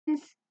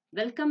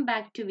Welcome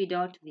back to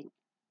win.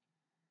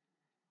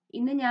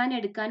 ഇന്ന് ഞാൻ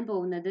എടുക്കാൻ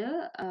പോകുന്നത്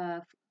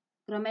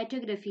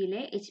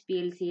ക്രൊമാറ്റോഗ്രഫിയിലെ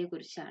HPLCയെ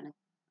കുറിച്ചാണ്.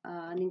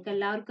 നിങ്ങൾക്ക്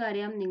എല്ലാവർക്കും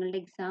അറിയാം, നിങ്ങളുടെ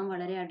എക്സാം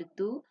വളരെ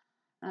അടുത്തു.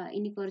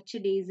 ഇനി കുറച്ച്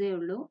ഡേയ്സേ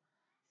ഉള്ളൂ.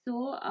 സോ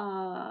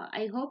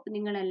ഐ ഹോപ്പ്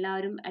നിങ്ങൾ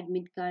എല്ലാവരും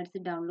അഡ്മിറ്റ്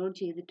കാർഡ്സ് ഡൗൺലോഡ്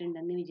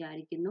ചെയ്തിട്ടുണ്ടെന്ന്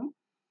വിചാരിക്കുന്നു.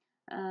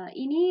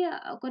 ഇനി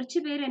കുറച്ച്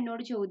പേര്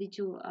എന്നോട്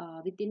ചോദിച്ചു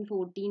വിത്തിൻ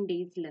 14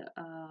 ഡേയ്സിൽ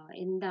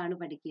എന്താണ്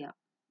പഠിക്കുക.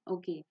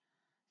 ഓക്കെ,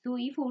 സോ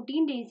ഈ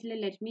 14 ഡേയ്സിൽ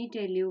ലെറ്റ് മീ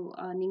ടെൽ യു,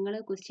 നിങ്ങൾ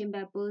ക്വസ്റ്റ്യൻ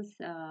പേപ്പേഴ്സ്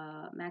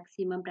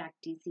മാക്സിമം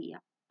പ്രാക്ടീസ്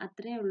ചെയ്യുക.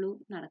 അത്രേ ഉള്ളൂ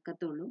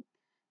നടക്കത്തുള്ളൂ.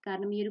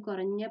 കാരണം ഈ ഒരു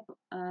കുറഞ്ഞ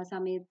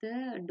സമയത്ത്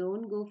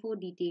don't go for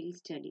detail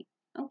study.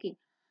 Okay,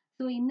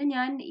 so ഇന്ന്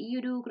ഞാൻ ഈ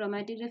ഒരു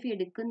ക്രൊമാറ്റോഗ്രഫി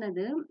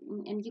എടുക്കുന്നത്,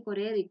 എനിക്ക്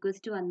കുറേ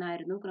റിക്വസ്റ്റ്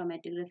വന്നായിരുന്നു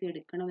ക്രൊമാറ്റോഗ്രഫി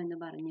എടുക്കണമെന്ന്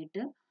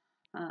പറഞ്ഞിട്ട്.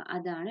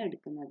 അതാണ്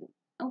എടുക്കുന്നത്.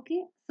 ഓക്കെ,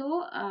 സോ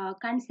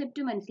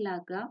കൺസെപ്റ്റ്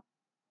മനസ്സിലാക്കുക,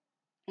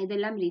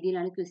 ഏതെല്ലാം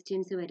രീതിയിലാണ്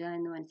ക്വസ്റ്റ്യൻസ് വരിക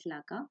എന്ന്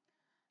മനസ്സിലാക്കാം.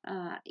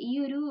 ഈ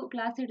ഒരു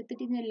ക്ലാസ്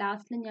എടുത്തിട്ട് ഇതിന്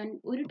ലാസ്റ്റിൽ ഞാൻ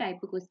ഒരു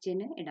ടൈപ്പ്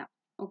ക്വസ്റ്റ്യൻ ഇടാം.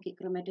 ഓക്കെ,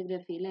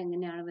 ക്രൊമാറ്റോഗ്രഫിയിൽ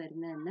എങ്ങനെയാണ്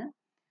വരുന്നതെന്ന്.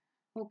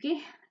 Okay,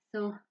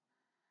 so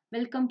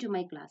welcome to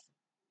my class.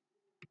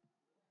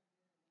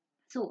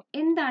 So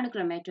എന്താണ്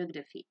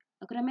ക്രൊമാറ്റോഗ്രഫി?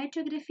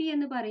 ക്രൊമാറ്റോഗ്രഫി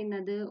എന്ന്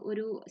പറയുന്നത്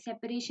ഒരു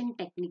സെപ്പറേഷൻ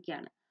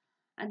ടെക്നിക്കാണ്.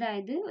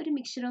 അതായത് ഒരു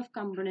മിക്സ്ചർ ഓഫ്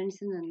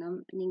കമ്പോണൻസിൽ നിന്നും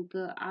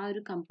നിങ്ങൾക്ക് ആ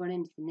ഒരു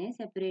കമ്പോണൻസിനെ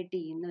സെപ്പറേറ്റ്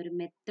ചെയ്യുന്ന ഒരു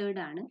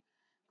മെത്തേഡാണ്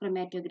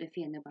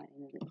ക്രൊമാറ്റോഗ്രഫി എന്ന്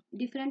പറയുന്നത്.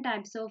 ഡിഫറെൻറ്റ്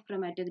ടൈപ്സ് ഓഫ്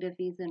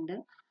ക്രൊമാറ്റോഗ്രഫീസ് ഉണ്ട്.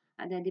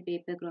 അതായത്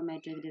paper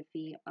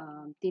chromatography,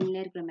 thin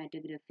layer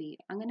chromatography,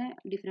 അങ്ങനെ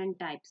ഡിഫറെൻറ്റ്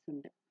ടൈപ്സ്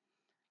ഉണ്ട്.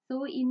 സോ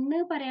ഇന്ന്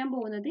പറയാൻ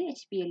പോകുന്നത്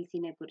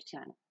HPLCനെ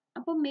കുറിച്ചാണ്.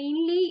 അപ്പോൾ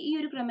മെയിൻലി ഈ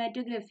ഒരു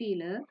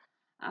ക്രൊമാറ്റോഗ്രഫിയിൽ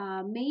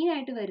മെയിൻ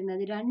ആയിട്ട്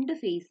വരുന്നത് രണ്ട്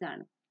ഫേസ്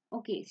ആണ്.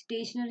 Okay,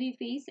 stationary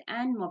phase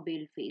and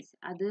mobile face.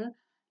 അത്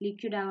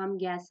ലിക്വിഡ് ആവാം,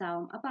 ഗ്യാസ്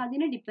ആവാം. അപ്പോൾ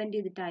അതിനെ ഡിപ്പെൻഡ്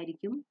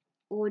ചെയ്തിട്ടായിരിക്കും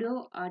ഓരോ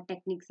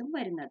ടെക്നിക്സും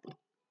വരുന്നത്.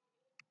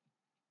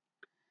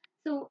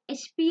 സോ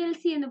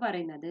HPLC എന്ന്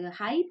പറയുന്നത്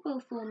high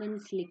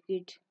performance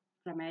liquid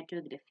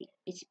chromatography,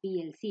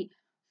 HPLC.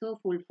 So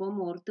full form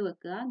ഓർത്ത്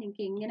വെക്കുക,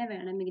 നിങ്ങൾക്ക് എങ്ങനെ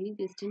വേണമെങ്കിലും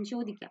ക്വസ്റ്റ്യൻ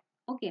ചോദിക്കാം.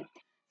 ഓക്കെ,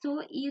 സോ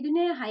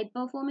ഇതിന് ഹൈ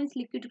പെർഫോമൻസ്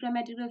ലിക്വിഡ്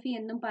ക്രൊമാറ്റോഗ്രഫി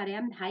എന്നും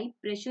പറയാം, ഹൈ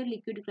പ്രഷർ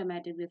ലിക്വിഡ്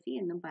ക്രൊമാറ്റോഗ്രഫി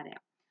എന്നും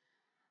പറയാം.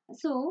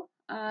 സോ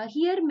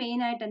ഹിയർ മെയിൻ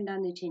ആയിട്ട്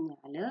എന്താന്ന് വെച്ച്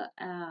കഴിഞ്ഞാൽ,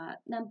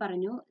 ഞാൻ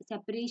പറഞ്ഞു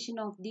separation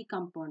of the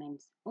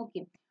components.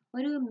 Okay,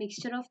 ഒരു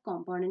മിക്സ്ചർ ഓഫ്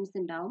കോമ്പോണൻസ്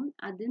ഉണ്ടാവും,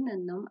 അതിൽ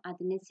നിന്നും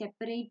അതിനെ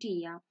സെപ്പറേറ്റ്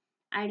ചെയ്യുക,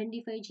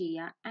 ഐഡന്റിഫൈ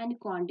ചെയ്യുക ആൻഡ്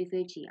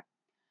ക്വാണ്ടിഫൈ ചെയ്യുക.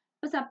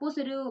 ഇപ്പോൾ സപ്പോസ്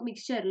ഒരു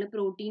മിക്സ്ചറിൽ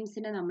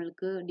പ്രോട്ടീൻസിനെ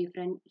നമ്മൾക്ക്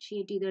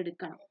ഡിഫറൻഷിയേറ്റ്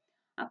ചെയ്തെടുക്കണം.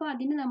 അപ്പോൾ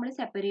അതിന് നമ്മൾ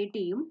സെപ്പറേറ്റ്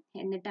ചെയ്യും,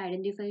 എന്നിട്ട്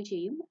ഐഡന്റിഫൈ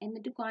ചെയ്യും,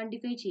 എന്നിട്ട്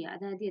ക്വാണ്ടിഫൈ ചെയ്യുക.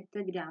 അതായത്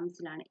എത്ര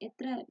ഗ്രാംസിലാണ്,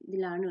 എത്ര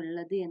ഇതിലാണ്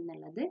ഉള്ളത്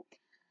എന്നുള്ളത്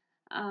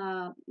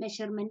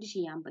മെഷർമെന്റ്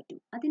ചെയ്യാൻ പറ്റും.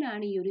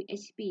 അതിനാണ് ഈ ഒരു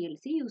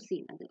HPLC യൂസ്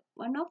ചെയ്യുന്നത്.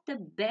 വൺ ഓഫ് ദ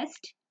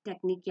ബെസ്റ്റ്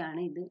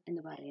ടെക്നിക്കാണ് ഇത്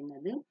എന്ന്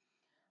പറയുന്നത്.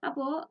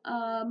 അപ്പോൾ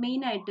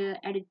മെയിനായിട്ട്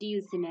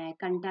അഡിറ്റീവ്സിനെ,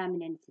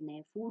 കണ്ടാമിനൻസിനെ,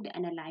 ഫുഡ്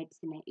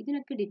അനലൈറ്റ്സിനെ,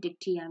 ഇതിനൊക്കെ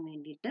ഡിറ്റക്ട് ചെയ്യാൻ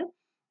വേണ്ടിയിട്ട്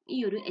ഈ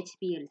ഒരു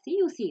HPLC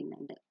യൂസ്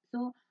ചെയ്യുന്നുണ്ട്. സോ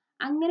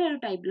അങ്ങനെ ഒരു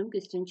ടൈപ്പിലും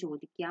ക്വസ്റ്റ്യൻ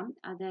ചോദിക്കാം.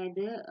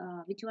 അതായത്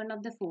which one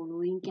of the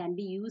following can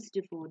be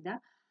used for the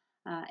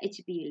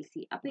HPLC.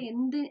 അപ്പോൾ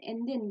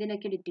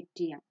എന്തിനൊക്കെ ഡിറ്റക്ട്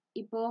ചെയ്യാം?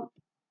 ഇപ്പോൾ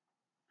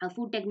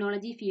ഫുഡ്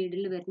ടെക്നോളജി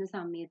ഫീൽഡിൽ വരുന്ന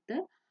സമയത്ത്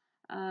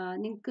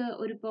നിങ്ങൾക്ക്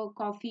ഇപ്പോൾ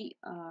കോഫി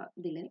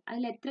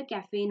അതിൽ എത്ര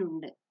കഫെയിൻ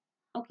ഉണ്ട്,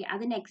 ഓക്കെ,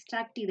 അതിനെ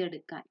എക്സ്ട്രാക്ട്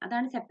ചെയ്തെടുക്കാൻ,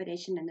 അതാണ്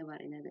സെപ്പറേഷൻ എന്ന്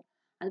പറയുന്നത്.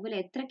 അതുപോലെ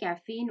എത്ര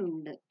കഫെയിൻ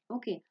ഉണ്ട്,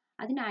 ഓക്കെ,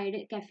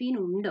 കഫെയിൻ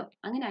ഉണ്ടോ,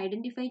 അങ്ങനെ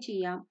ഐഡന്റിഫൈ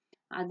ചെയ്യാം,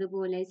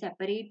 അതുപോലെ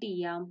സെപ്പറേറ്റ്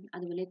ചെയ്യാം,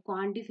 അതുപോലെ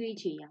ക്വാണ്ടിഫൈ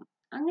ചെയ്യാം.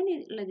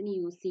 അങ്ങനെയുള്ളതിന്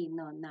യൂസ്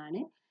ചെയ്യുന്ന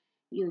ഒന്നാണ്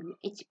ഈ ഒരു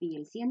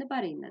HPLC എന്ന്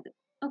പറയുന്നത്.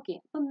 ഓക്കെ,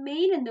 അപ്പം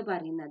മെയിൻ എന്ന്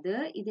പറയുന്നത്,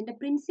 ഇതിന്റെ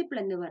പ്രിൻസിപ്പിൾ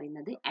എന്ന്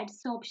പറയുന്നത്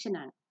അഡ്സോർപ്ഷൻ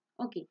ആണ്.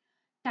 ഓക്കെ,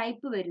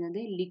 ടൈപ്പ് വരുന്നത്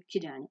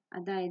ലിക്വിഡ് ആണ്.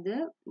 അതായത്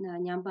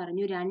ഞാൻ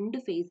പറഞ്ഞു രണ്ട്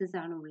ഫേസസ്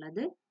ആണ്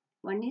ഉള്ളത്.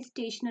 One is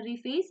stationary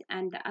phase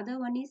and the other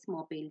one is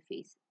mobile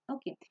face.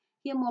 Okay,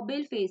 here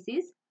mobile face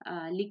is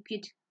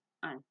liquid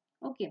ആണ്.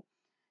 ഓക്കെ,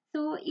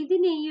 സോ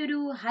ഇതിന് ഈ ഒരു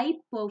ഹൈ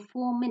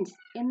പെർഫോമൻസ്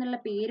എന്നുള്ള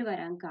പേര്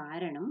വരാൻ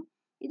കാരണം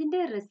ഇതിന്റെ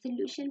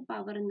റെസൊല്യൂഷൻ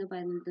പവർ എന്ന്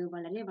പറയുന്നത്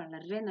വളരെ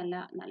വളരെ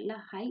നല്ല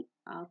ഹൈ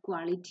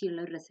ക്വാളിറ്റി ഉള്ള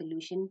ഒരു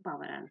റെസൊല്യൂഷൻ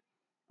പവർ ആണ്.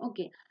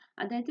 ഓക്കെ,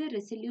 അതായത്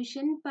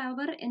റെസൊല്യൂഷൻ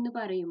പവർ എന്ന്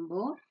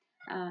പറയുമ്പോൾ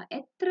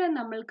എത്ര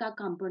നമ്മൾക്ക് ആ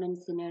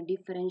കമ്പോണൻസിനെ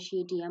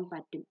ഡിഫറൻഷിയേറ്റ് ചെയ്യാൻ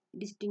പറ്റും,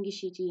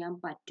 ഡിസ്റ്റിങ്വിഷ് ചെയ്യാൻ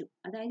പറ്റും,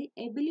 അതായത്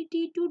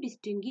ability to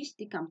distinguish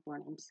the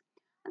components,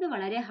 അത്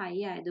വളരെ ഹൈ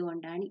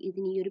ആയതുകൊണ്ടാണ്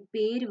ഇതിന് ഈ ഒരു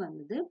പേര്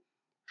വന്നത്,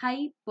 high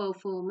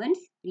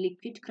performance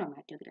liquid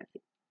chromatography.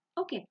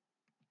 Okay,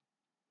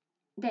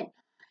 then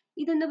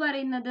ഇതെന്ന്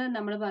പറയുന്നത്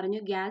നമ്മൾ പറഞ്ഞു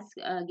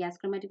ഗ്യാസ്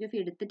ക്രൊമാറ്റോഗ്രഫി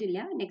എടുത്തിട്ടില്ല,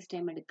 നെക്സ്റ്റ്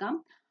ടൈം എടുക്കാം.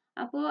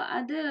 അപ്പോൾ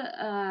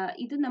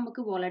ഇത്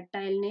നമുക്ക്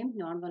വോളറ്റൈലിനെയും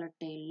നോൺ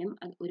വോളറ്റൈലിനും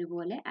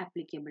ഒരുപോലെ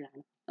ആപ്ലിക്കബിൾ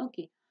ആണ്.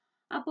 ഓക്കെ,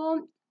 അപ്പോൾ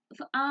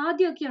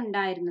ആദ്യമൊക്കെ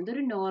ഉണ്ടായിരുന്നത്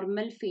ഒരു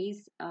നോർമൽ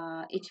ഫേസ്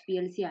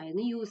HPLC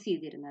ആയിരുന്നു യൂസ്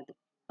ചെയ്തിരുന്നത്.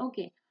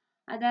 ഓക്കെ,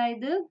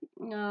 അതായത്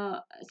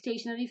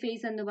സ്റ്റേഷനറി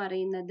ഫേസ് എന്ന്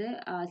പറയുന്നത്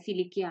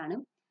സിലിക്കയാണ്.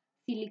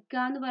 സിലിക്ക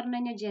എന്ന് പറഞ്ഞു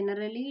കഴിഞ്ഞാൽ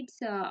ജനറലി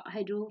ഇറ്റ്സ്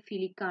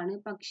ഹൈഡ്രോഫിലിക് ആണ്.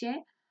 പക്ഷേ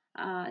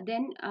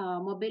ദെൻ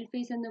മൊബൈൽ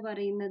ഫേസ് എന്ന്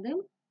പറയുന്നത്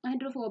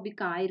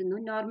ഹൈഡ്രോഫോബിക് ആയിരുന്നു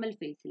നോർമൽ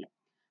ഫേസിൽ.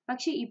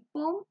 പക്ഷെ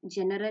ഇപ്പോൾ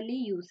ജനറലി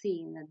യൂസ്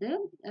ചെയ്യുന്നത്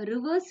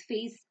റിവേഴ്സ്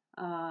ഫേസ്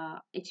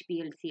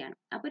HPLC ആണ്.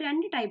 അപ്പോൾ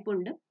 2 ടൈപ്പ്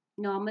ഉണ്ട്,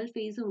 നോർമൽ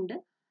ഫേസും ഉണ്ട്,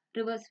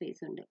 റിവേഴ്സ്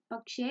ഫേസ് ഉണ്ട്.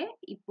 പക്ഷേ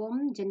ഇപ്പം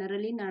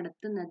ജനറലി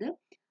നടത്തുന്നത്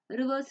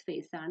റിവേഴ്സ്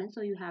ഫേസ് ആണ്. So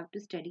you have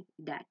to study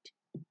that.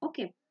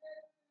 Okay,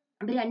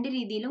 അപ്പോൾ 2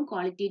 രീതിയിലും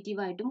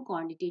ക്വാളിറ്റേറ്റീവ് ആയിട്ടും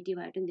ക്വാണ്ടിറ്റേറ്റീവ്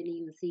ആയിട്ടും ഇതിൽ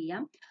യൂസ്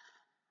ചെയ്യാം.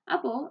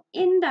 അപ്പോൾ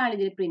എന്താണ്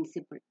ഇതിൽ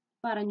പ്രിൻസിപ്പിൾ?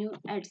 പറഞ്ഞു,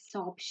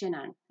 അഡ്സോർപ്ഷൻ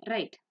ആണ്,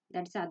 റൈറ്റ്?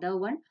 That's other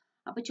one.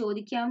 അപ്പോൾ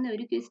ചോദിക്കാവുന്ന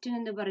ഒരു ക്വസ്റ്റ്യൻ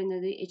എന്ന്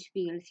പറയുന്നത്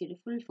HPLCയുടെ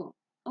ഫുൾ ഫോം.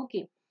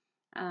 ഓക്കെ,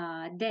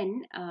 ദെൻ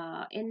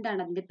എന്താണ്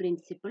അതിന്റെ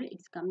പ്രിൻസിപ്പിൾ?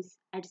 It's comes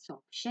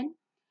adsorption.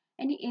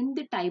 ഇനി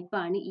എന്ത്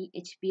ടൈപ്പാണ് ഈ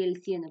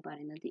HPLC എന്ന്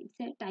പറയുന്നത്?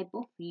 It's A type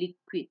of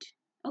liquid.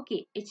 Okay,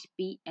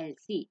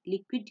 HPLC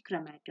liquid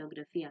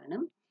chromatography ആണ്.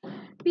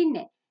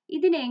 പിന്നെ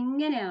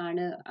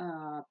ഇതിനെങ്ങനെയാണ്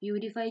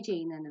പ്യൂരിഫൈ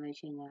ചെയ്യുന്നതെന്ന്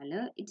വെച്ച് കഴിഞ്ഞാൽ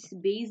it's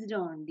based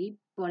on the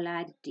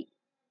polarity.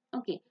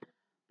 Okay,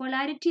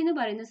 polarity എന്ന്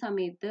പറയുന്ന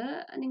സമയത്ത്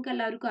നിങ്ങൾക്ക്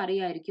എല്ലാവർക്കും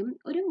അറിയാമായിരിക്കും,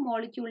 ഒരു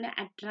മോളിക്യൂളിനെ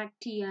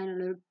അട്രാക്ട്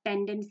ചെയ്യാനുള്ള ഒരു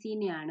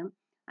ടെൻഡൻസിനെയാണ്,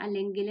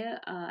 അല്ലെങ്കിൽ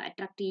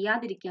അട്രാക്ട്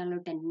ചെയ്യാതിരിക്കാനുള്ള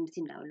ടെൻഡൻസി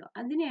ഉണ്ടാവുമല്ലോ,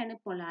 അതിനെയാണ്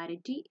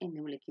പൊളാരിറ്റി എന്ന്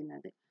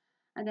വിളിക്കുന്നത്.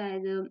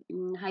 അതായത്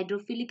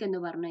ഹൈഡ്രോഫിലിക് എന്ന്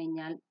പറഞ്ഞു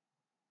കഴിഞ്ഞാൽ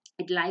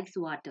it likes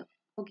water.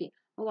 Okay,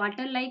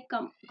 water like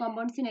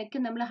കോമ്പൗണ്ട്സിനൊക്കെ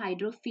നമ്മൾ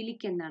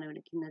ഹൈഡ്രോഫിലിക് എന്നാണ്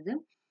വിളിക്കുന്നത്.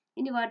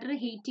 ഇനി വാട്ടർ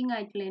ഹീറ്റിംഗ്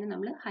ആയിട്ടുള്ളതിനെ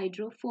നമ്മൾ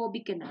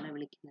ഹൈഡ്രോഫോബിക് എന്നാണ്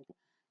വിളിക്കുന്നത്.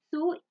 സോ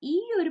ഈ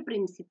ഒരു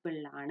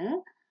പ്രിൻസിപ്പിളിലാണ്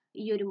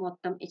ഈ ഒരു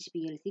മൊത്തം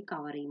HPLC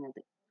കവർ ചെയ്യുന്നത്.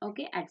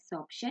 Okay,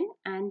 adsorption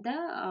and the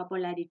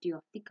polarity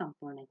of the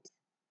components.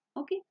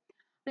 Okay,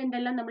 അപ്പോൾ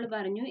എന്തെല്ലാം നമ്മൾ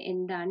പറഞ്ഞു,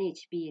 എന്താണ്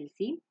HPLC,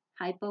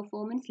 high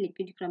performance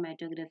liquid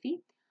chromatography.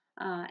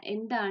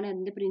 എന്താണ്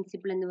അതിന്റെ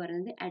പ്രിൻസിപ്പിൾ എന്ന്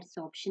പറയുന്നത്?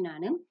 അഡ്സോർപ്ഷൻ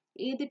ആണ്.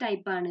 ഏത്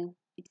ടൈപ്പാണ്?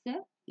 ഇറ്റ്സ് എ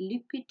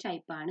ലിക്വിഡ്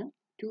ടൈപ്പ് ആണ്.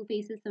 2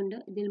 ഫേസസ് ഉണ്ട്.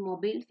 ഇതിൽ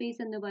മൊബൈൽ ഫേസ്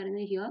എന്ന്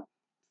പറയുന്നത് here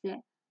it's A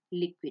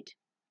liquid.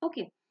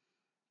 Okay,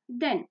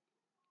 then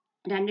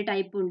 2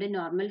 type ഉണ്ട്,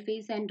 normal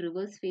face and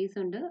reverse face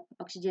ഉണ്ട്.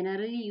 പക്ഷെ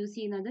ജനറലി യൂസ്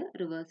ചെയ്യുന്നത്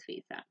റിവേഴ്സ്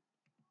ഫേസ് ആണ്.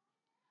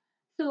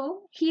 സോ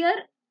ഹിയർ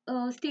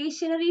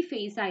സ്റ്റേഷനറി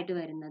ഫേസ് ആയിട്ട്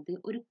വരുന്നത്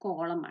ഒരു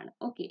കോളം ആണ്.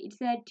 Okay,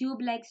 it's A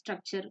tube like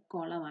structure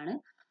column ആണ്.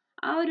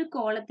 ആ ഒരു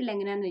കോളത്തിൽ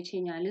എങ്ങനെയാന്ന് വെച്ച്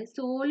കഴിഞ്ഞാൽ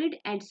സോളിഡ്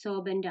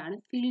അഡ്സോർബൻ്റ് ആണ്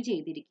ഫിൽ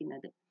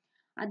ചെയ്തിരിക്കുന്നത്.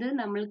 അത്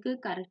നമ്മൾക്ക്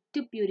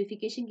കറക്റ്റ്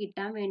പ്യൂരിഫിക്കേഷൻ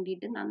കിട്ടാൻ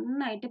വേണ്ടിയിട്ട്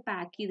നന്നായിട്ട്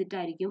പാക്ക്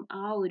ചെയ്തിട്ടായിരിക്കും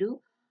ആ ഒരു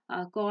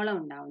കോളം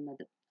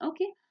ഉണ്ടാവുന്നത്.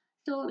 ഓക്കെ,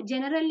 സോ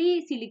ജനറലി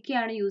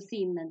സിലിക്കയാണ് യൂസ്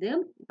ചെയ്യുന്നത്.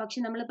 പക്ഷെ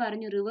നമ്മൾ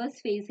പറഞ്ഞു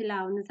റിവേഴ്സ്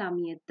ഫേസിലാവുന്ന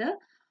സമയത്ത്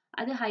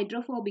അത്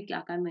ഹൈഡ്രോഫോബിക്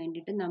ആക്കാൻ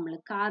വേണ്ടിയിട്ട് നമ്മൾ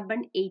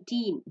carbon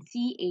 18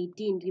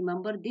 C18,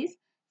 remember this,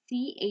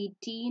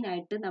 C18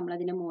 ആയിട്ട് നമ്മൾ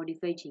അതിനെ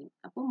മോഡിഫൈ ചെയ്യും.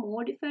 അപ്പോൾ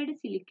modified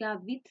silica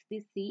with the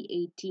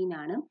C18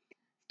 ആണ്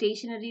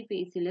സ്റ്റേഷനറി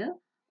ഫേസിൽ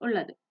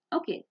ഉള്ളത്.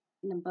 ഓക്കെ,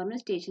 നമ്മൾ പറഞ്ഞു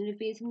സ്റ്റേഷനറി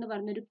ഫേസ് എന്ന്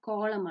പറഞ്ഞൊരു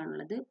കോളം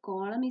ആണുള്ളത്.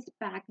 Column is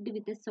packed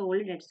with a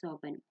solid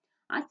adsorbent.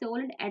 ആ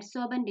സോളിഡ്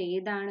അഡ്സോർബൻറ്റ്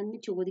ഏതാണെന്ന്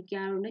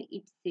ചോദിക്കാറുണ്ട്.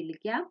 It's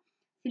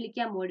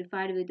silica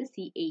modified with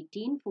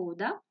C18 for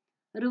the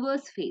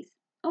reverse face.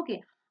 Okay,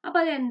 അപ്പോൾ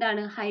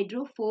അതെന്താണ്?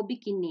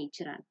 ഹൈഡ്രോഫോബിക് ഇൻ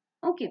നേച്ചർ ആണ്.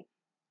 Okay,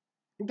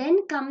 then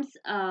comes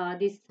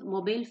this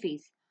mobile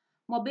face.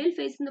 Mobile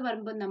face എന്ന്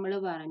പറയുമ്പോൾ നമ്മൾ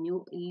പറഞ്ഞു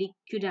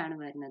ലിക്വിഡ് ആണ്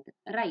വരുന്നത്,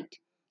 റൈറ്റ്?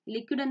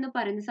 ലിക്വിഡ് എന്ന്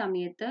പറയുന്ന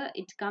സമയത്ത്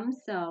it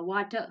comes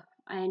water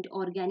and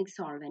organic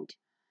solvent.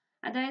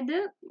 അതായത്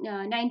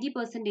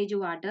 90%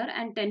 വാട്ടർ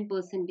ആൻഡ്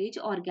 10%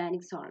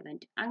 ഓർഗാനിക്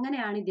സോൾവെന്റ്.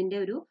 അങ്ങനെയാണ് ഇതിന്റെ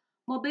ഒരു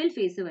മൊബൈൽ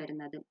ഫേസ്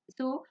വരുന്നത്.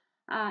 സോ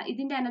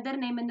ഇതിന്റെ അനദർ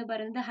നെയിം എന്ന്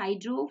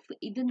പറയുന്നത്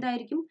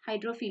ഇതെന്തായിരിക്കും?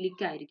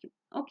 ഹൈഡ്രോഫിലിക് ആയിരിക്കും.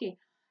 ഓക്കെ,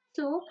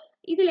 സോ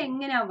ഇതിൽ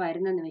എങ്ങനെയാ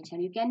വരുന്നതെന്ന്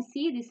വെച്ചാൽ you can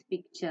see this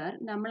picture.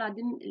 നമ്മൾ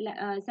അതിന്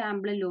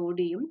സാമ്പിൾ ലോഡ്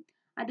ചെയ്യും.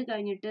 അത്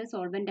കഴിഞ്ഞിട്ട്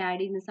സോൾവെന്റ് ആഡ്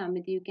ചെയ്യുന്ന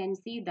സമയത്ത് you can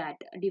see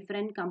that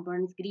different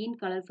components, green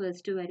colour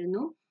first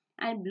വരുന്നു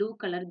and blue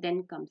colour then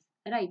comes,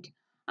 right?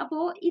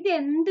 അപ്പോൾ ഇത്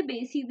എന്ത്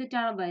ബേസ്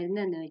ചെയ്തിട്ടാണ്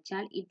വരുന്നതെന്ന്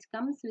വെച്ചാൽ it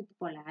comes with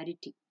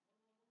polarity.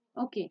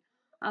 Okay,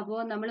 അപ്പോൾ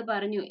നമ്മൾ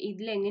പറഞ്ഞു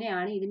ഇതിൽ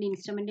എങ്ങനെയാണ് ഇതിന്റെ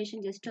ഇൻസ്ട്രുമെന്റേഷൻ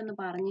ജസ്റ്റ് ഒന്ന്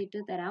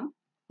പറഞ്ഞിട്ട് തരാം.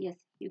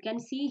 Yes, you can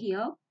see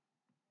here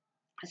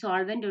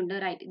solvent ഉണ്ട്,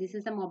 right? This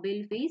is A mobile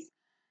face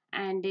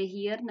and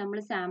here നമ്മൾ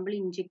സാമ്പിൾ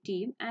ഇൻജെക്ട്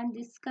ചെയ്യും and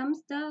this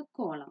comes the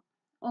column.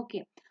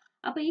 Okay,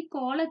 അപ്പൊ ഈ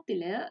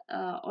കോളത്തിൽ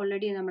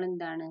ഓൾറെഡി നമ്മൾ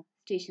എന്താണ്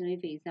സ്റ്റേഷനറി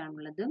ഫേസ്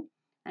ആണുള്ളത്.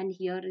 And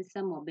here is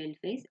A mobile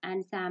face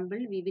and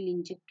sample we will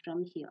inject from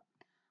here.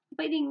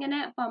 അപ്പൊ ഇതിങ്ങനെ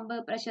പമ്പ്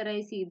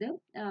പ്രഷറൈസ് ചെയ്ത്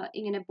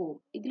ഇങ്ങനെ പോകും.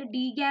 ഇതിൽ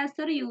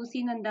ഡീഗ്യാസർ യൂസ്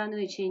ചെയ്യുന്ന എന്താന്ന്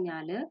വെച്ച്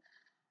കഴിഞ്ഞാല്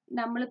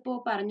നമ്മളിപ്പോ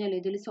പറഞ്ഞല്ലോ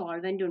ഇതിൽ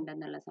സോൾവെന്റ്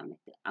ഉണ്ടെന്നുള്ള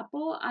സമയത്ത്,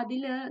 അപ്പോൾ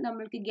അതിൽ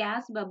നമ്മൾക്ക്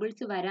ഗ്യാസ്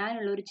ബബിൾസ്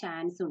വരാനുള്ള ഒരു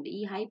ചാൻസ് ഉണ്ട്.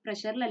 ഈ ഹൈ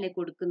പ്രഷറിലല്ലേ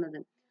കൊടുക്കുന്നത്.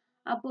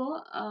 അപ്പോൾ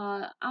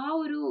ആ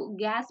ഒരു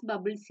ഗ്യാസ്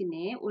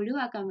ബബിൾസിനെ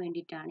ഒഴിവാക്കാൻ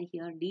വേണ്ടിയിട്ടാണ്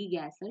ഹിയർ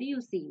ഡീഗ്യാസർ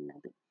യൂസ്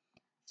ചെയ്യുന്നത്.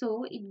 So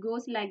it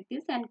goes like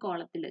this and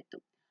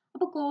കോളത്തിലെത്തും.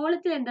 അപ്പൊ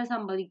കോളത്തിൽ എന്താ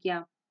സംഭവിക്കുക?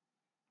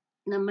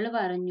 നമ്മൾ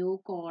പറഞ്ഞു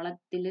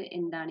കോളത്തിൽ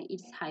എന്താണ്?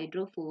 It's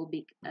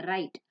hydrophobic,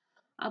 right?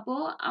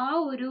 അപ്പോൾ ആ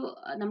ഒരു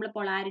നമ്മൾ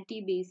പൊളാരിറ്റി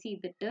ബേസ്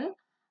ചെയ്തിട്ട്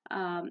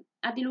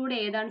അതിലൂടെ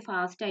ഏതാണ്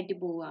ഫാസ്റ്റ് ആയിട്ട്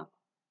പോവുക?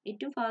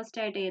 ഏറ്റവും ഫാസ്റ്റ്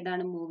ആയിട്ട്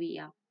ഏതാണ് മൂവ്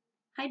ചെയ്യുക?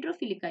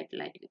 Hydrophilic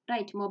ആയിട്ടുള്ളതായിരിക്കും,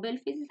 right? Mobile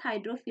face is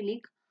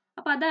hydrophilic.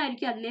 അപ്പൊ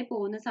അതായിരിക്കും അതിലേ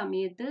പോകുന്ന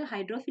സമയത്ത്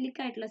ഹൈഡ്രോഫിലിക്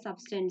ആയിട്ടുള്ള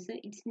substance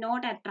it's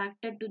not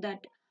attracted to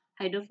that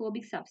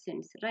hydrophobic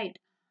substance, right?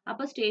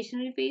 അപ്പൊ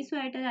സ്റ്റേഷനറി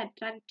ഫേസുമായിട്ട് അത്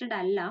അട്രാക്റ്റഡ്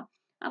അല്ല.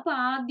 അപ്പൊ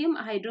ആദ്യം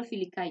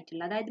ഹൈഡ്രോഫിലിക്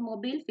ആയിട്ടുള്ള, അതായത്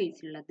മൊബൈൽ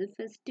ഫേസിലുള്ളത്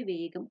ഫസ്റ്റ്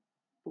വേഗം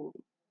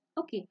പോകും.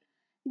 ഓക്കെ,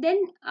 ദെൻ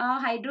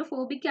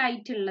ഹൈഡ്രോഫോബിക്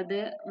ആയിട്ടുള്ളത്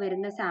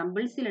വരുന്ന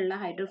സാമ്പിൾസിലുള്ള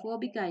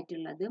ഹൈഡ്രോഫോബിക്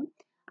ആയിട്ടുള്ളത്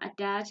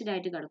അറ്റാച്ച്ഡ്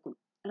ആയിട്ട് കിടക്കും,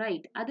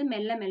 റൈറ്റ്. അത്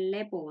മെല്ലെ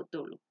മെല്ലെ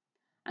പോകത്തുള്ളൂ.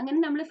 അങ്ങനെ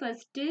നമ്മൾ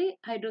ഫസ്റ്റ്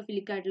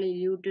ഹൈഡ്രോഫിലിക് ആയിട്ടുള്ള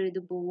ഇല്യൂട്ട്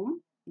ചെയ്ത് പോവും,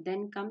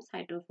 ദെൻ കംസ്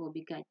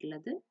ഹൈഡ്രോഫോബിക്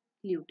ആയിട്ടുള്ളത്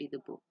ഇല്യൂട്ട് ചെയ്ത്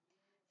പോവും.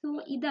 സോ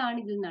ഇതാണ്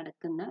ഇതിൽ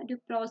നടക്കുന്ന ഒരു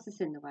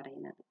പ്രോസസ്സ് എന്ന്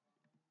പറയുന്നത്,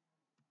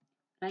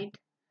 റൈറ്റ്.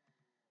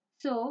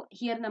 സോ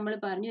ഹിയർ നമ്മൾ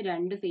പറഞ്ഞു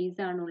 2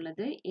 ഫേസ്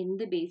ആണുള്ളത്.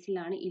 എന്ത്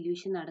ബേസിലാണ്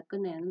ഇല്യൂഷൻ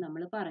നടക്കുന്നതെന്ന്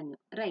നമ്മൾ പറഞ്ഞു,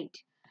 right.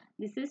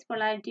 This is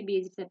polarity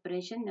based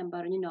separation. ഞാൻ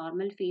പറഞ്ഞു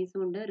നോർമൽ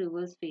ഫേസും ഉണ്ട്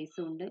റിവേഴ്സ്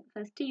ഫേസും ഉണ്ട്.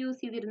 ഫസ്റ്റ് യൂസ്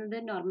ചെയ്തിരുന്നത്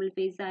നോർമൽ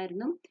ഫേസ്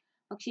ആയിരുന്നു,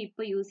 പക്ഷെ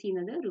ഇപ്പോൾ യൂസ്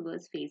ചെയ്യുന്നത്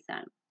റിവേഴ്സ് ഫേസ്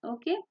ആണ്.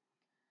 Okay,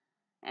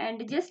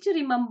 and just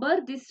remember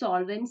this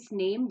solvents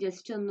name.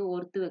 Just ഒന്ന്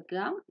ഓർത്ത്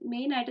വെക്കുക.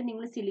 മെയിൻ ആയിട്ട്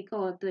നിങ്ങൾ സിലിക്ക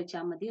ഓർത്ത്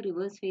വെച്ചാൽ മതി.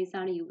 റിവേഴ്സ് ഫേസ്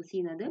ആണ് യൂസ്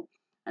ചെയ്യുന്നത്.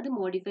 അത്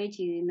മോഡിഫൈ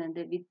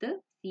ചെയ്യുന്നത് വിത്ത്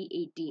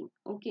C18.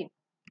 ഓക്കെ,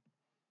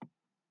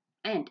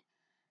 ആൻഡ്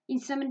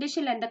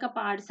ഇൻസ്ട്രുമെന്റേഷനിൽ എന്തൊക്കെ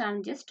പാർട്സ് ആണ്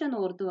ജസ്റ്റ് ഒന്ന്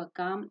ഓർത്ത്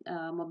വെക്കാം.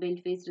 Mobile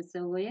face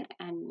reservoir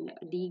and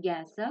D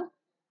gas,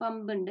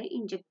 pump ഉണ്ട്,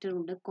 ഇഞ്ചക്ടർ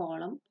ഉണ്ട്,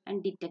 column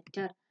and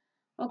detector.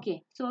 Okay,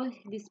 so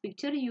this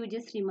picture you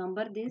just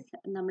remember this.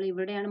 നമ്മൾ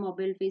ഇവിടെയാണ്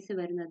മൊബൈൽ ഫേസ്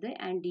വരുന്നത്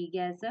and D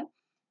gas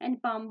and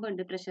pump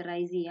ഉണ്ട്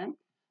പ്രഷറൈസ് ചെയ്യാൻ.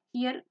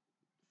 ഹിയർ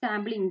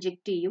സാമ്പിൾ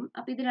ഇഞ്ചക്ട് ചെയ്യും.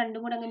 അപ്പൊ ഇത്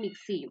രണ്ടും കൂടെ അങ്ങ്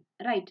മിക്സ് ചെയ്യും,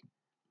 right.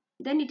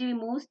 Then it will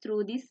moves through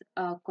this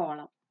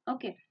column.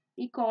 Okay,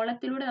 ഈ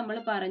കോളത്തിലൂടെ നമ്മൾ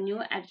പറഞ്ഞു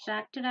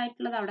അട്രാക്റ്റഡ്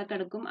ആയിട്ടുള്ളത് അവിടെ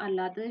കിടക്കും,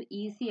 അല്ലാത്തത്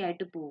ഈസി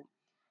ആയിട്ട് പോകും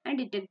ആൻഡ്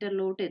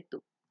ഡിറ്റക്ടറിലോട്ട്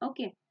എത്തും.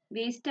 ഓക്കെ,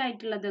 വേസ്റ്റ്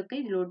ആയിട്ടുള്ളതൊക്കെ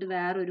ഇതിലോട്ട്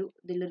വേറൊരു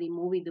ഇതിൽ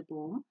റിമൂവ് ചെയ്ത്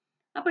പോകും.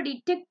 അപ്പൊ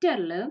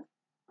ഡിറ്റക്ടറിൽ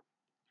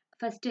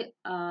ഫസ്റ്റ്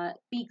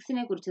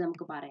പീക്സിനെ കുറിച്ച്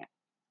നമുക്ക് പറയാം.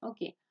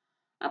 ഓക്കെ,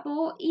 അപ്പോൾ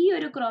ഈ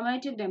ഒരു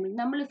ക്രോമാറ്റോഗ്രാമിൽ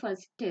നമ്മൾ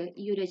ഫസ്റ്റ്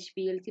ഈ ഒരു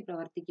HPLC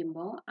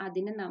പ്രവർത്തിക്കുമ്പോൾ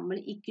അതിനെ നമ്മൾ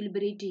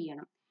ഇക്വിലിബ്രേറ്റ്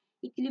ചെയ്യണം.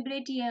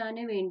 ഇക്വിലിബ്രേറ്റ് ചെയ്യാൻ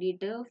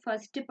വേണ്ടിയിട്ട്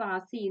ഫസ്റ്റ്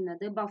പാസ്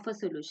ചെയ്യുന്നത് ബഫർ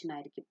സൊല്യൂഷൻ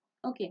ആയിരിക്കും.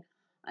 ഓക്കെ,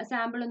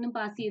 സാമ്പിൾ ഒന്നും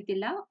പാസ്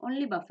ചെയ്യത്തില്ല,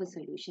 ഓൺലി ബഫർ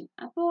സൊല്യൂഷൻ.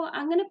 അപ്പോൾ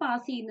അങ്ങനെ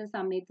പാസ് ചെയ്യുന്ന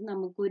സമയത്ത്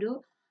നമുക്കൊരു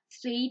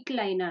സ്ട്രെയിറ്റ്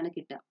ലൈൻ ആണ്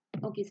കിട്ടുക.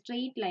 ഓക്കെ,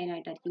 സ്ട്രെയിറ്റ് ലൈൻ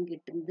ആയിട്ടായിരിക്കും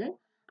കിട്ടുന്നത്.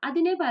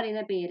 അതിനെ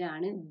പറയുന്ന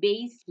പേരാണ്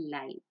ബേസ്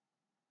ലൈൻ.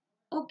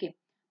 ഓക്കെ,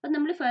 അപ്പൊ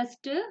നമ്മൾ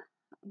ഫസ്റ്റ്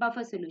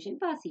ബഫർ സൊല്യൂഷൻ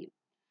പാസ് ചെയ്യും.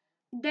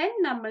 ദെൻ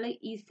നമ്മൾ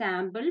ഈ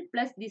sample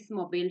plus this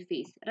mobile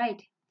face,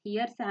 right.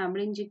 Here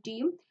sample inject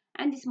ചെയ്യും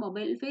ആൻഡ് ദിസ്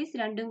മൊബൈൽ ഫേസ്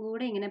രണ്ടും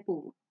കൂടെ ഇങ്ങനെ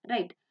പോകും,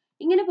 റൈറ്റ്.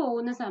 ഇങ്ങനെ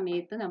പോകുന്ന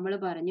സമയത്ത് നമ്മൾ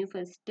പറഞ്ഞു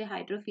ഫസ്റ്റ്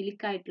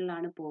ഹൈഡ്രോഫിലിക്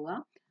ആയിട്ടുള്ളതാണ് പോവുക.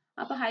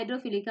 അപ്പൊ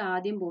ഹൈഡ്രോഫിലിക്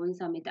ആദ്യം പോകുന്ന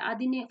സമയത്ത്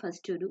അതിന്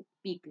ഫസ്റ്റ് ഒരു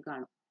പീക്ക്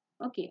കാണും.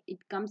 Okay,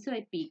 it comes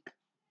A peak.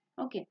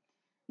 Okay,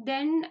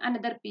 then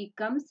another peak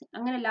comes.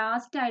 അങ്ങനെ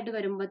ലാസ്റ്റ് ആയിട്ട്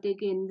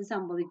വരുമ്പോഴത്തേക്ക് എന്ത്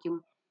സംഭവിക്കും?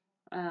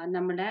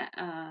 നമ്മുടെ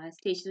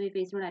സ്റ്റേഷനറി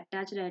ഫേസിനോട്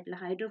അറ്റാച്ച്ഡ് ആയിട്ടുള്ള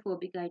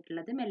ഹൈഡ്രോഫോബിക്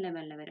ആയിട്ടുള്ളത് മെല്ലെ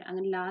മെല്ലെ വരും.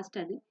 അങ്ങനെ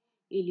ലാസ്റ്റ് അത്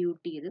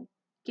ഇല്യൂട്ട് ചെയ്ത്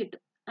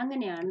കിട്ടും.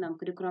 അങ്ങനെയാണ്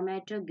നമുക്കൊരു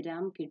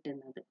ക്രോമാറ്റോഗ്രാം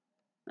കിട്ടുന്നത്.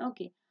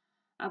 ഓക്കെ,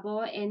 അപ്പോൾ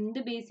എന്ത്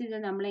ബേസ് ചെയ്ത്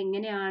നമ്മൾ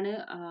എങ്ങനെയാണ്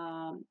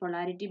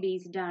പൊളാരിറ്റി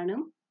ബേസ്ഡ് ആണ്.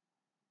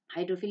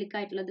 ഹൈഡ്രോഫിലിക്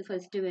ആയിട്ടുള്ളത്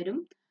ഫസ്റ്റ് വരും.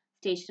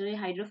 സ്റ്റേഷനറി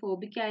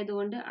ഹൈഡ്രോഫോബിക്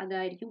ആയതുകൊണ്ട്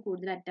അതായിരിക്കും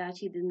കൂടുതൽ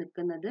അറ്റാച്ച് ചെയ്ത്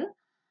നിൽക്കുന്നത്.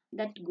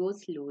 That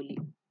goes slowly.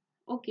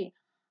 ഓക്കെ,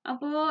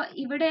 അപ്പോ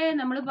ഇവിടെ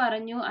നമ്മൾ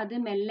പറഞ്ഞു അത്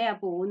മെല്ലെയാ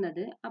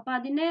പോകുന്നത്. അപ്പൊ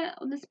അതിനെ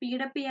ഒന്ന്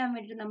സ്പീഡപ്പ് ചെയ്യാൻ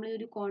വേണ്ടി നമ്മൾ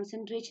ഒരു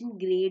കോൺസെൻട്രേഷൻ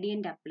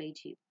ഗ്രേഡിയന്റ് അപ്ലൈ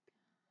ചെയ്യും.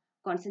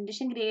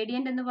 കോൺസെൻട്രേഷൻ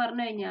ഗ്രേഡിയന്റ് എന്ന്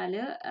പറഞ്ഞു കഴിഞ്ഞാൽ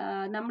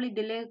നമ്മൾ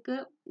ഇതിലേക്ക്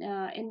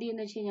എന്ത്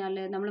ചെയ്യുന്ന വെച്ച് കഴിഞ്ഞാൽ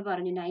നമ്മൾ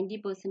പറഞ്ഞു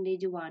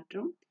 90%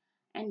 വാട്ടറും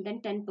ആൻഡ് ദെൻ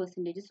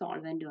 10%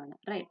 സോൾവെന്റും ആണ്,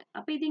 റൈറ്റ്.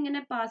 അപ്പൊ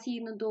ഇതിങ്ങനെ പാസ്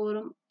ചെയ്യുന്ന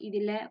തോറും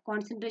ഇതിലെ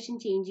കോൺസെൻട്രേഷൻ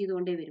ചേഞ്ച്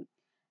ചെയ്തുകൊണ്ടേ വരും.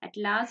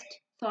 അറ്റ് ലാസ്റ്റ്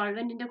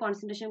സോൾവെന്റിന്റെ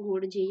കോൺസെൻട്രേഷൻ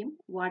കൂടുകയും ചെയ്യും,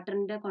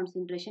 വാട്ടറിന്റെ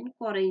കോൺസെൻട്രേഷൻ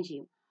കുറയുകയും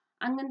ചെയ്യും.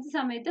 അങ്ങനത്തെ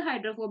സമയത്ത്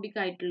ഹൈഡ്രോഫോബിക്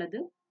ആയിട്ടുള്ളത്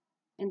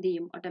എന്ത്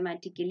ചെയ്യും?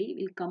 Automatically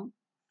will come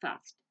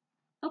fast.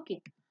 Okay,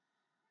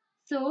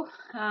 so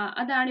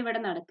അതാണ്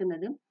ഇവിടെ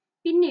നടക്കുന്നത്.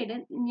 പിന്നീട്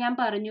ഞാൻ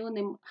പറഞ്ഞു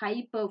ഹൈ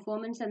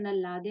പെർഫോമൻസ്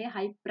എന്നല്ലാതെ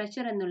ഹൈ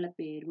പ്രഷർ എന്നുള്ള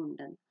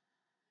പേരുമുണ്ട്.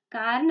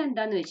 കാരണം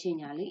എന്താന്ന് വെച്ച്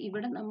കഴിഞ്ഞാൽ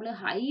ഇവിടെ നമ്മൾ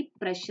ഹൈ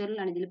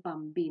പ്രഷറിലാണ് ഇതിൽ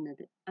പമ്പ്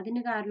ചെയ്യുന്നത്.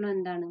 അതിന് കാരണം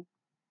എന്താണ്?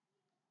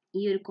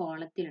 ഈ ഒരു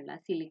കോളത്തിലുള്ള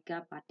silica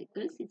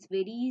particles it's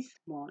very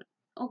small.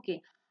 Okay,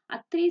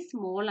 അത്രയും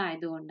സ്മോൾ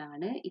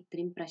ആയതുകൊണ്ടാണ്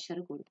ഇത്രയും പ്രഷർ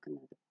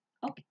കൊടുക്കുന്നത്.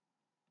 ഓക്കെ,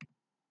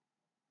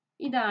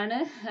 ഇതാണ്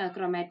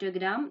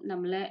ക്രോമാറ്റോഗ്രാം.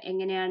 നമ്മൾ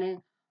എങ്ങനെയാണ്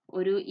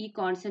ഒരു ഈ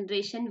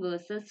കോൺസെൻട്രേഷൻ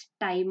വേഴ്സസ്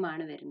ടൈം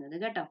ആണ് വരുന്നത്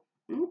കേട്ടോ.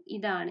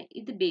 ഇതാണ്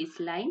ഇത്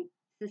base line.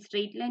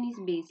 Straight line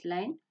is base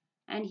line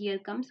and here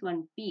comes one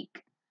peak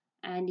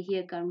and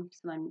here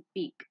comes one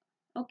peak.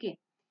 Okay,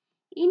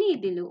 ഇനി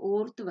ഇതിൽ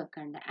ഓർത്തു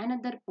വെക്കേണ്ട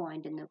അനദർ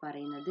പോയിന്റ് എന്ന്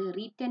പറയുന്നത്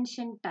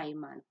റീടെൻഷൻ ടൈം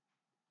ആണ്.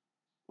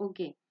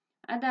 ഓക്കെ,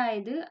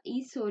 അതായത് ഈ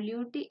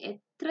സൊല്യൂട്ട്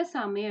എത്ര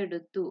സമയം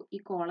എടുത്തു ഈ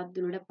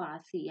കോളത്തിലൂടെ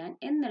പാസ് ചെയ്യാൻ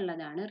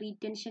എന്നുള്ളതാണ്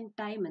റീടെൻഷൻ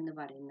ടൈം എന്ന്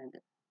പറയുന്നത്.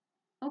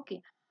 ഓക്കെ,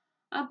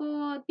 അപ്പോൾ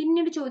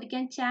പിന്നീട്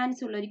ചോദിക്കാൻ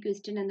ചാൻസ് ഉള്ള ഒരു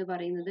ക്വസ്റ്റ്യൻ എന്ന്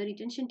പറയുന്നത്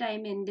റിറ്റൻഷൻ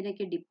ടൈം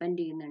എന്തിനൊക്കെ ഡിപ്പെൻഡ്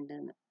ചെയ്യുന്നുണ്ട്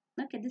എന്ന്.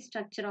 Okay, the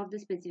structure of the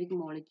specific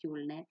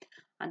മോളിക്യൂളിനെ,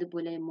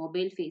 അതുപോലെ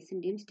മൊബൈൽ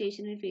ഫേസിന്റെയും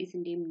സ്റ്റേഷനറി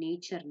ഫേസിന്റെയും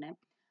നേച്ചറിനെ,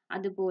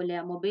 അതുപോലെ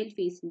mobile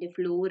ഫേസിന്റെ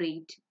flow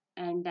rate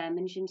and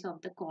dimensions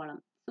of the column.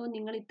 So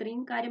നിങ്ങൾ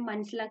ഇത്രയും കാര്യം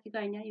മനസ്സിലാക്കി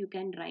കഴിഞ്ഞാൽ you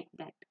can write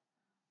that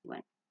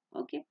one.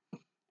 Okay,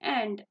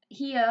 and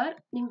here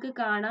നിങ്ങൾക്ക്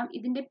കാണാം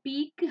ഇതിന്റെ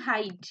പീക്ക്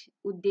ഹൈറ്റ്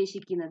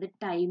ഉദ്ദേശിക്കുന്നത്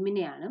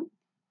ടൈമിനെയാണ്,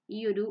 ഈ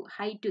ഒരു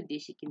ഹൈറ്റ്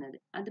ഉദ്ദേശിക്കുന്നത്.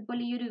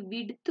 അതുപോലെ ഈ ഒരു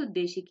വിഡ്ത്ത്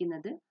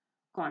ഉദ്ദേശിക്കുന്നത്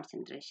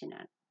concentration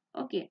ആണ്.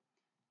 Okay,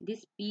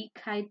 this peak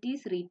height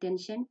is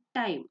retention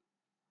time.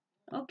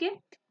 Okay,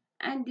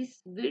 and this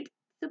width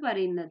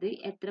പറയുന്നത്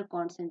എത്ര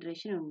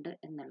കോൺസെൻട്രേഷൻ ഉണ്ട്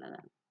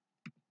എന്നുള്ളതാണ്.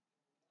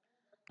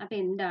 അപ്പൊ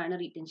എന്താണ്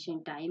റിറ്റൻഷൻ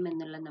ടൈം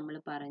എന്നുള്ളത് നമ്മൾ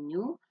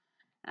പറഞ്ഞു.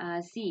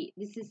 സി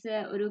ദിസ് ഇസ്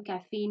ഒരു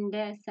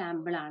കഫീൻ്റെ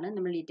സാമ്പിൾ ആണ്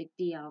നമ്മൾ detect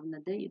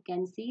ചെയ്യാവുന്നത്. You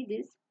can see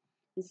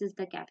this is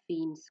the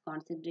കഫീൻസ്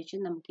concentration.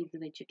 നമുക്ക് ഇത്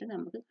വെച്ചിട്ട്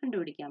നമുക്ക്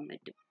കണ്ടുപിടിക്കാൻ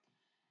പറ്റും.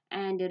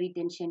 And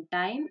retention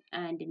time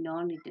and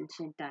non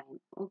retention time.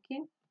 Okay,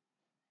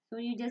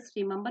 so you just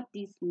remember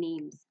these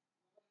names.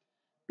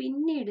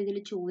 പിന്നീട് ഇതിൽ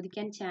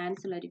ചോദിക്കാൻ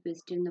ചാൻസ് ഉള്ള ഒരു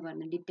ക്വസ്റ്റ്യൻ എന്ന്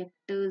പറഞ്ഞാൽ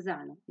ഡിറ്റക്ടേഴ്സ്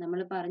ആണ്. നമ്മൾ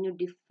പറഞ്ഞു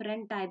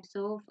ഡിഫറെൻറ്റ് ടൈപ്സ്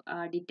ഓഫ്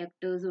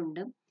ഡിറ്റക്ടേഴ്സ് ഉണ്ട്.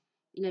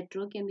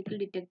 ഇലക്ട്രോ കെമിക്കൽ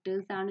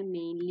ഡിറ്റക്ടേഴ്സ് ആണ്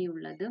മെയിൻലി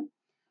ഉള്ളത്.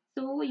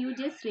 So you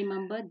just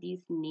remember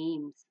these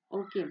names.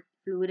 Okay,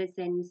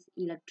 fluorescence,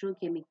 electro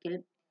chemical,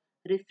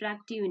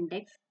 refractive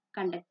index,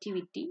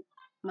 conductivity,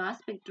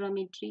 mass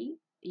spectrometry,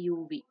 U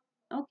V.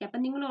 Okay,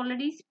 അപ്പം നിങ്ങൾ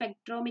ഓൾറെഡി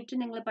സ്പെക്ട്രോമെട്രി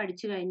നിങ്ങൾ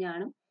പഠിച്ചു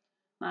കഴിഞ്ഞാണ്.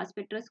 Mass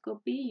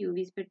spectroscopy, U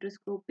V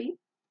spectroscopy,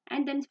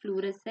 and then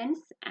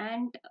fluorescence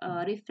and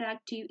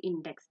refractive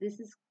index. This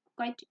is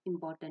quite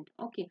important.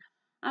 Okay,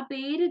 ആ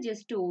പേര്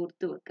just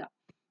ഓർത്ത് വെക്കുക.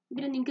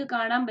 ഇതിൽ നിങ്ങൾക്ക്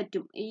കാണാൻ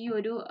പറ്റും ഈ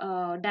ഒരു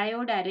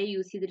ഡയോഡ് അറേ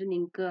യൂസ് ചെയ്തിട്ട്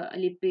നിങ്ങൾക്ക്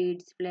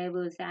ലിപ്പിഡ്സ്,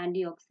 ഫ്ലേവേഴ്സ്,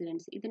 ആൻറ്റി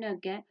ഓക്സിഡൻസ്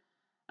ഇതിനൊക്കെ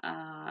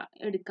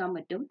എടുക്കാൻ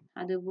പറ്റും.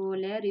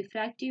 അതുപോലെ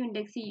refractive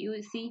index U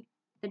C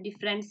the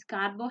difference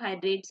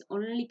carbohydrates,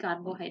 only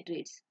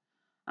carbohydrates.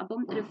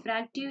 അപ്പം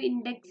റിഫ്രാക്റ്റീവ്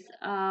ഇൻഡെക്സ്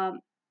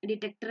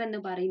ഡിറ്റക്ടർ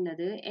എന്ന്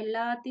പറയുന്നത്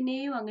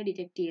എല്ലാത്തിനെയും അങ്ങ്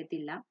ഡിറ്റക്ട്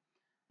ചെയ്യത്തില്ല.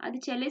 അത്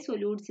ചില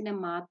സൊല്യൂട്ട്സിനെ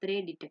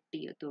മാത്രമേ ഡിറ്റക്ട്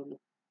ചെയ്യത്തുള്ളൂ.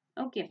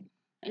 Okay,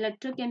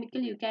 electro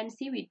chemical you can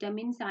see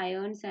vitamins,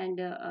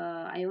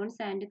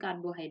 ions and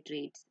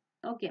carbohydrates.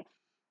 Okay,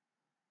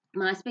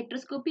 mass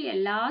spectroscopy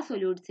എല്ലാ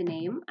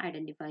സൊല്യൂട്ട്സിനെയും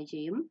ഐഡന്റിഫൈ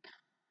ചെയ്യും.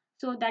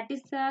 So that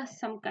is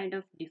some kind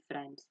of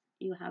difference.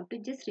 You have to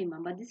just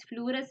remember this.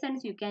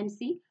 Fluorescence you can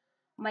see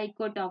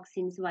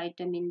മൈക്കോടോക്സിൻസ്,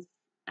 vitamins,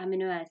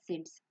 amino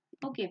acids.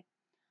 Okay,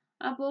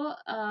 അപ്പോൾ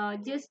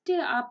just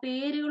ആ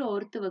പേരുകൾ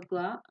ഓർത്ത്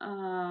വെക്കുക.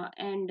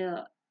 And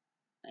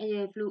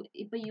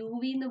ഇപ്പൊ U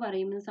V എന്ന്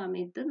പറയുന്ന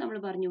സമയത്ത് നമ്മൾ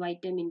പറഞ്ഞു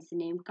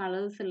വൈറ്റമിൻസിനെയും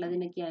കളേഴ്സ്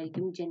ഉള്ളതിനൊക്കെ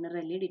ആയിരിക്കും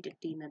ജനറലി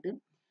ഡിറ്റക്ട് ചെയ്യുന്നത്.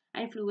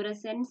 ആൻഡ്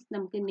ഫ്ലൂറസെൻസ്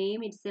നമുക്ക് നെയിം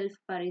ഇറ്റ് സെൽഫ്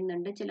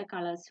പറയുന്നുണ്ട്, ചില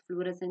കളേഴ്സ്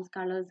ഫ്ലൂറസെൻസ്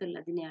കളേഴ്സ്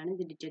ഉള്ളതിനെയാണ്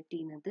ഇത് ഡിറ്റക്ട്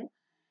ചെയ്യുന്നത്.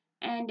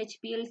 ആൻഡ്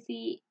HPLC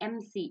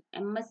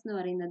MS എന്ന്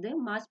പറയുന്നത്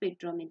mass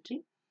spectrometry.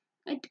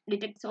 It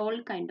detects all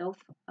kind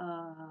of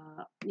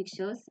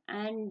mixers.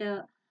 And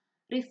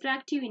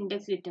refractive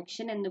index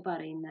detection എന്ന്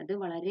പറയുന്നത്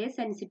വളരെ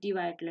സെൻസിറ്റീവ്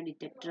ആയിട്ടുള്ള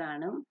ഡിറ്റക്ടർ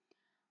ആണ്.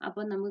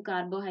 അപ്പോൾ നമുക്ക്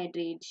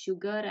carbohydrate,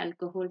 sugar,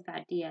 alcohol,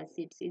 fatty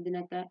acids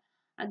ഇതിനൊക്കെ,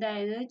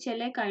 അതായത്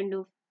ചില കൈൻഡ്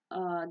ഓഫ്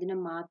ഇതിനെ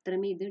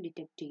മാത്രമേ ഇത്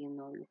ഡിറ്റക്ട്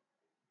ചെയ്യുന്നുള്ളൂ.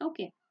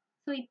 ഓക്കെ,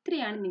 സോ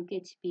ഇത്രയാണ് നിങ്ങൾക്ക്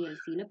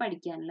HPLCയിൽ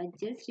പഠിക്കാനുള്ള.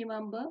 ജസ്റ്റ്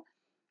റിമെമ്പർ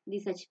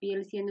ദിസ്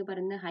HPLC എന്ന്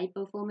പറയുന്ന ഹൈ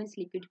പെർഫോമൻസ്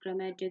ലിക്വിഡ്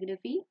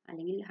ക്രോമാറ്റോഗ്രഫി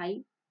അല്ലെങ്കിൽ high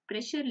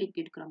pressure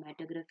liquid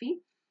chromatography.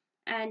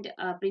 And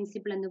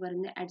principle എന്ന്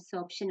പറയുന്നത്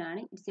അഡ്സോർപ്ഷൻ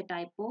ആണ്. It's A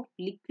type of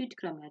liquid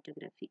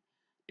chromatography.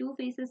 2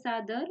 phases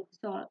are there,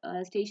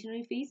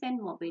 stationary phase and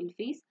mobile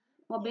phase.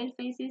 Mobile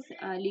phase is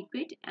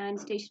liquid and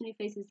stationary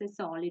phase is a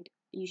solid,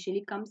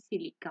 usually comes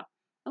silica.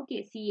 Okay,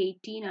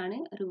 C18 ആണ്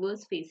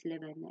reverse ഫേസിൽ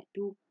വരുന്നത്.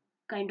 2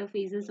 kind of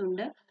faces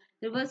ഉണ്ട്.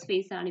 Reverse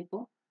face ആണ്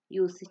ഇപ്പോൾ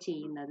use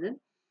ചെയ്യുന്നത്.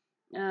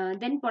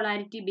 Then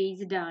polarity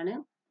based ആണ്.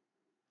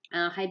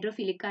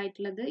 Hydrophilic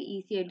ആയിട്ടുള്ളത്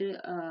easy ആയിട്ട്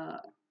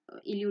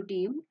ഇല്യൂട്ട്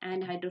ചെയ്യും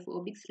ആൻഡ്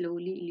ഹൈഡ്രോഫോബിക്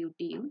സ്ലോലി ഇല്യൂട്ട്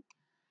ചെയ്യും.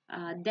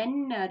 Then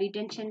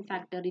retention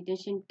factor,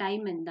 retention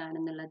time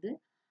എന്താണെന്നുള്ളത്,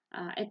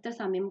 എത്ര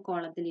സമയം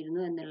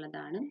കോളത്തിലിരുന്നു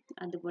എന്നുള്ളതാണ്.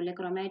 അതുപോലെ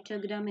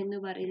ക്രോമാറ്റോഗ്രാം എന്ന്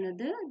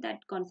പറയുന്നത്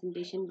that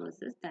concentration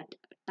versus that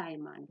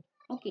time ആണ്.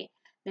 Okay,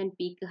 then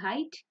peak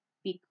height,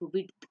 peak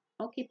width.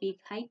 Okay,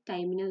 peak height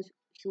ടൈമിനെ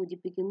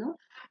സൂചിപ്പിക്കുന്നു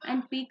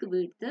ആൻഡ് പീക്ക്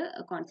വിഡ്ത്ത്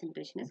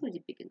കോൺസെൻട്രേഷനെ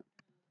സൂചിപ്പിക്കുന്നു.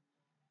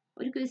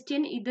 ഒരു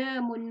ക്വസ്റ്റ്യൻ ഇത്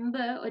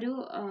മുൻപ് ഒരു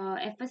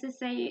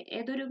FSSI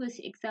ഏതൊരു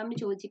എക്സാമിന്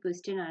ചോദിച്ച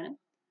ക്വസ്റ്റ്യൻ ആണ്.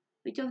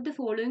 Which of the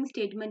following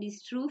statement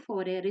is true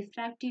for A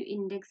refractive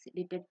index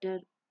detector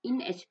in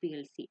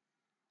HPLC?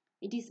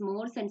 It is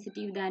more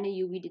sensitive than a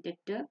UV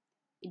detector.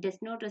 It does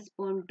not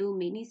respond to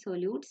many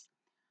solutes.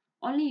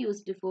 Only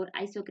used for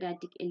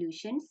isocratic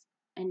elutions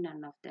and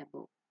none of the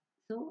above.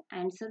 So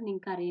answer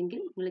നിങ്ങൾക്ക്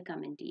അറിയെങ്കിൽ നിങ്ങൾ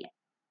comment ചെയ്യാം.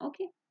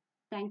 Okay,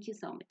 thank you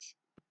so much.